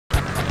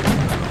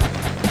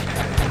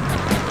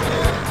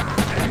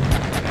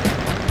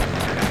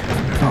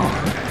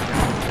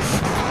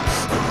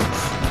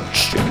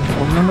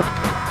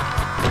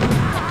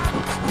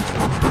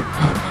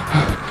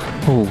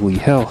Holy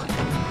hell.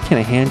 Can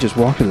a hand just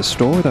walk to the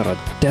store without a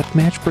death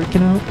match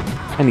breaking out?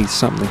 I need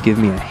something to give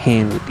me a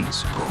hand with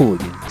these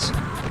hooligans.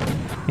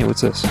 Hey,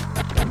 what's this?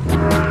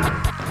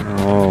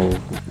 Oh,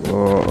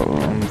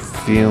 I'm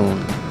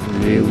feeling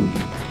really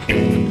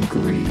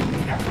angry.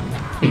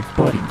 Hey,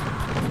 buddy.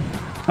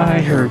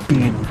 I heard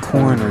being a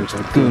coroner's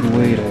a good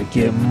way to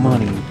get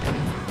money.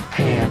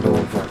 Hand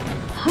over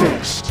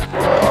fist.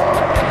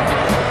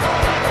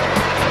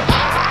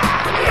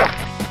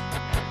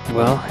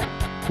 Well,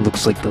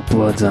 looks like the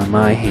blood's on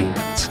my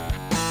hands.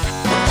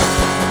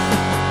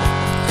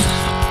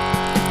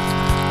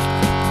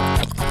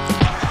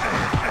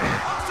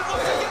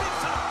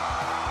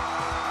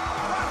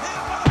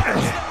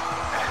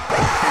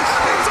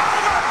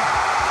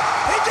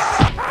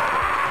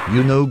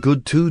 You no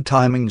good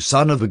two-timing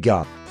son of a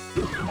gun.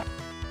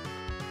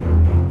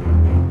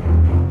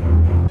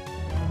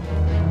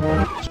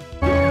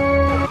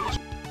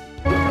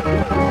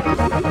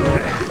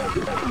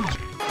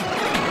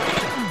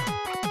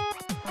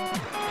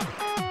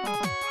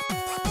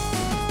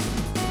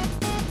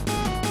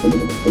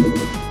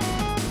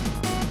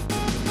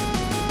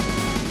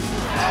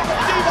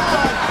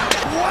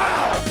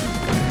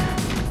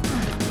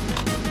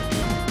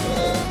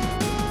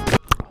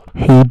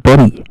 Hey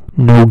buddy,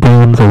 no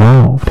guns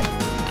allowed.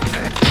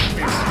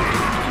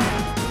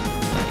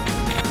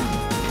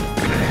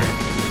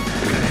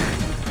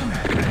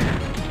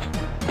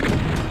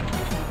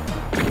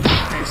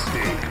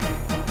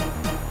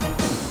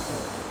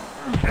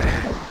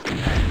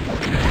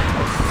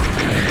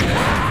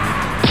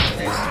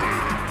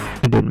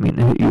 I didn't mean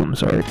to hit you, I'm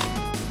sorry.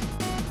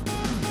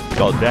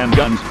 Goddamn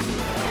guns.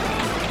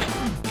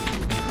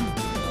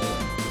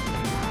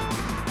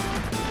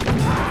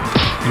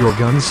 Your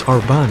guns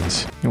are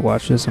buns. You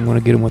watch this, I'm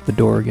gonna get him with the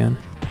door again.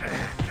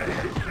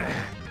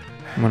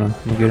 I'm gonna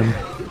get him.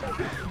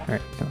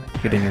 Alright, come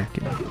on, get in here,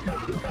 get in here.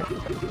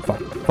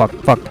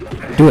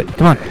 Fuck. Do it,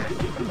 come on.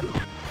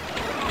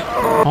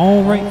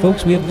 Alright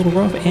folks, we have Lil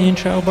Ruff and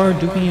Chowbar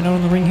duking it out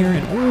in the ring here,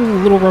 and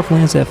oh, Lil Ruff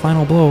lands that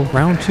final blow.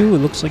 Round 2, it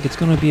looks like it's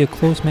gonna be a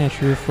close match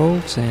here,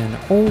 folks, and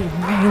oh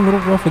man, Lil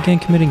Ruff again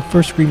committing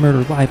first-degree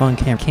murder live on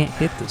camera. Can't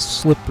hit the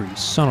slippery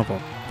son of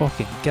a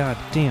fucking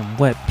goddamn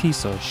wet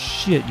piece of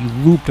shit. You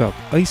looped up,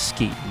 ice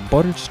skating,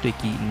 butter stick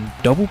eating,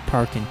 double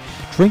parking,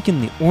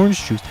 drinking the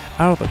orange juice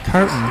out of the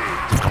carton.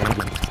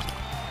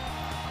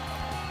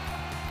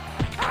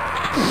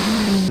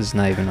 This is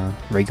not even a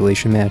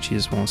regulation match. He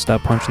just won't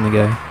stop punching the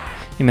guy.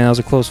 Hey man, that was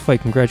a close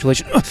fight.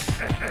 Congratulations.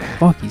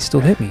 Fuck, he still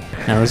hit me.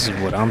 Now this is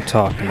what I'm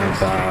talking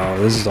about.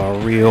 This is a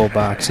real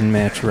boxing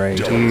match right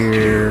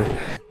here.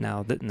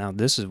 Now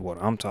this is what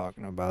I'm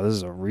talking about. This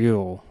is a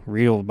real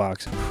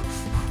boxing.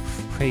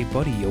 Hey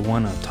buddy, you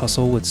wanna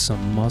tussle with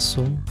some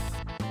muscle?